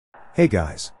Hey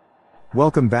guys!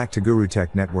 Welcome back to Guru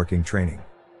Tech Networking Training,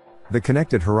 the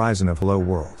connected horizon of Hello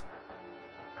World.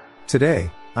 Today,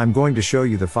 I'm going to show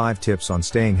you the 5 tips on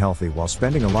staying healthy while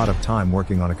spending a lot of time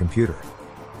working on a computer.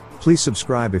 Please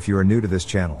subscribe if you are new to this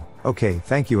channel. Okay,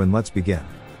 thank you and let's begin.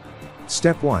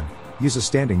 Step 1. Use a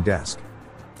standing desk.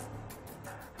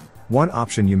 One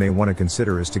option you may want to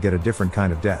consider is to get a different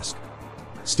kind of desk.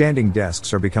 Standing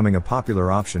desks are becoming a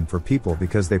popular option for people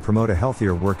because they promote a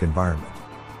healthier work environment.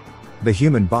 The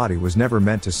human body was never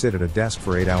meant to sit at a desk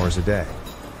for 8 hours a day.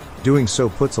 Doing so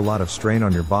puts a lot of strain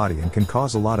on your body and can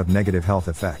cause a lot of negative health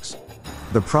effects.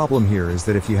 The problem here is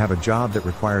that if you have a job that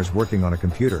requires working on a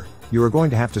computer, you are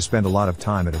going to have to spend a lot of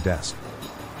time at a desk.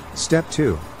 Step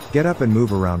 2. Get up and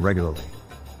move around regularly.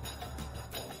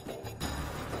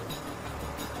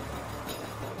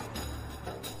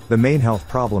 The main health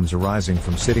problems arising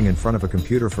from sitting in front of a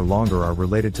computer for longer are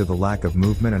related to the lack of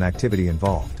movement and activity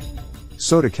involved.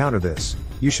 So to counter this,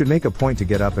 you should make a point to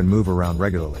get up and move around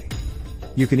regularly.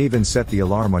 You can even set the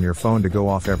alarm on your phone to go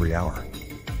off every hour.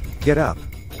 Get up,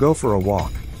 go for a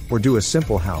walk, or do a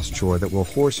simple house chore that will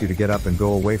force you to get up and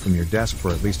go away from your desk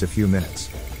for at least a few minutes.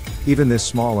 Even this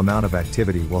small amount of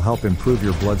activity will help improve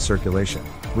your blood circulation,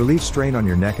 relieve strain on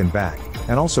your neck and back,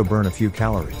 and also burn a few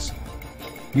calories.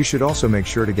 You should also make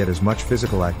sure to get as much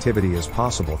physical activity as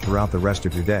possible throughout the rest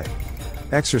of your day.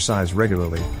 Exercise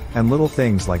regularly, and little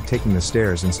things like taking the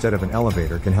stairs instead of an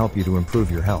elevator can help you to improve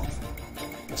your health.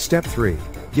 Step 3.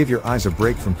 Give your eyes a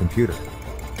break from computer.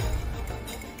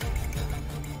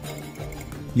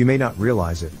 You may not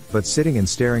realize it, but sitting and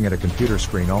staring at a computer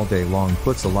screen all day long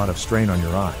puts a lot of strain on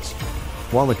your eyes.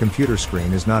 While a computer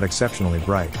screen is not exceptionally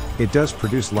bright, it does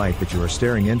produce light that you are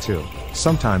staring into,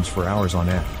 sometimes for hours on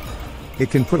end. It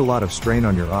can put a lot of strain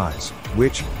on your eyes,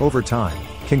 which, over time,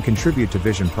 can contribute to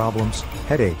vision problems,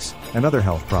 headaches, and other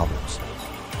health problems.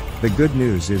 The good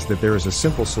news is that there is a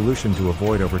simple solution to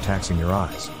avoid overtaxing your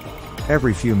eyes.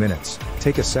 Every few minutes,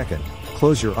 take a second,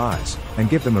 close your eyes, and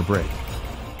give them a break.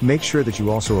 Make sure that you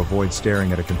also avoid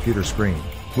staring at a computer screen,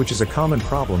 which is a common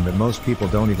problem that most people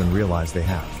don't even realize they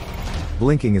have.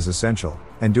 Blinking is essential,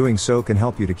 and doing so can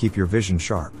help you to keep your vision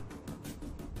sharp.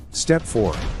 Step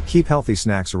 4. Keep healthy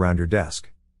snacks around your desk.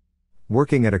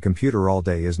 Working at a computer all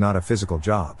day is not a physical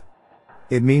job.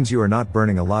 It means you are not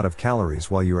burning a lot of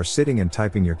calories while you are sitting and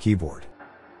typing your keyboard.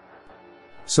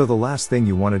 So the last thing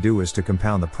you want to do is to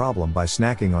compound the problem by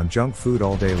snacking on junk food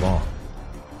all day long.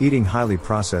 Eating highly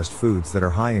processed foods that are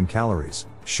high in calories,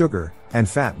 sugar, and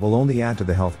fat will only add to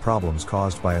the health problems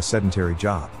caused by a sedentary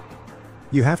job.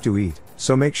 You have to eat,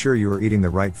 so make sure you are eating the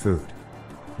right food.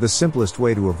 The simplest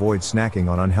way to avoid snacking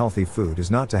on unhealthy food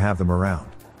is not to have them around.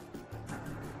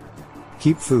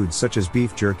 Keep foods such as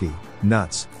beef jerky,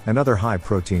 nuts, and other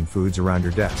high-protein foods around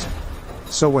your desk.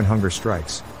 So when hunger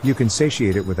strikes, you can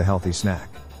satiate it with a healthy snack.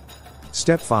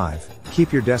 Step 5.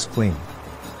 Keep your desk clean.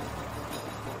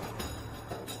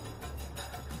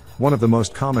 One of the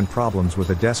most common problems with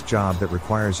a desk job that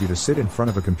requires you to sit in front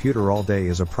of a computer all day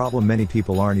is a problem many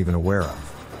people aren't even aware of.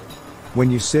 When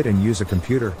you sit and use a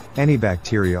computer, any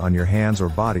bacteria on your hands or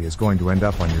body is going to end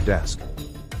up on your desk.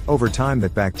 Over time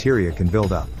that bacteria can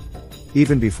build up.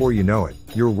 Even before you know it,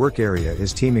 your work area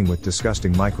is teeming with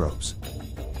disgusting microbes.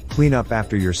 Clean up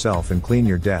after yourself and clean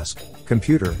your desk,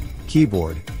 computer,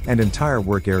 keyboard, and entire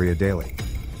work area daily.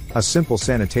 A simple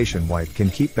sanitation wipe can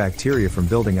keep bacteria from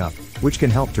building up, which can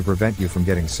help to prevent you from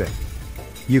getting sick.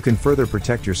 You can further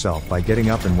protect yourself by getting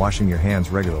up and washing your hands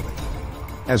regularly.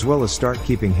 As well as start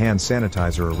keeping hand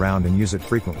sanitizer around and use it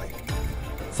frequently.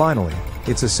 Finally,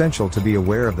 it's essential to be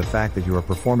aware of the fact that you are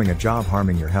performing a job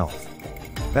harming your health.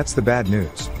 That's the bad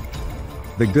news.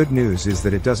 The good news is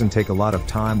that it doesn't take a lot of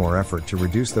time or effort to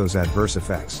reduce those adverse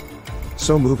effects.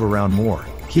 So move around more,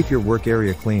 keep your work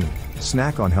area clean,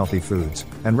 snack on healthy foods,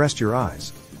 and rest your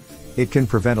eyes. It can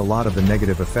prevent a lot of the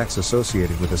negative effects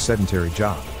associated with a sedentary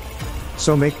job.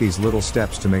 So make these little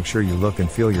steps to make sure you look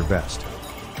and feel your best.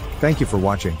 Thank you for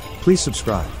watching, please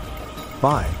subscribe.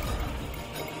 Bye.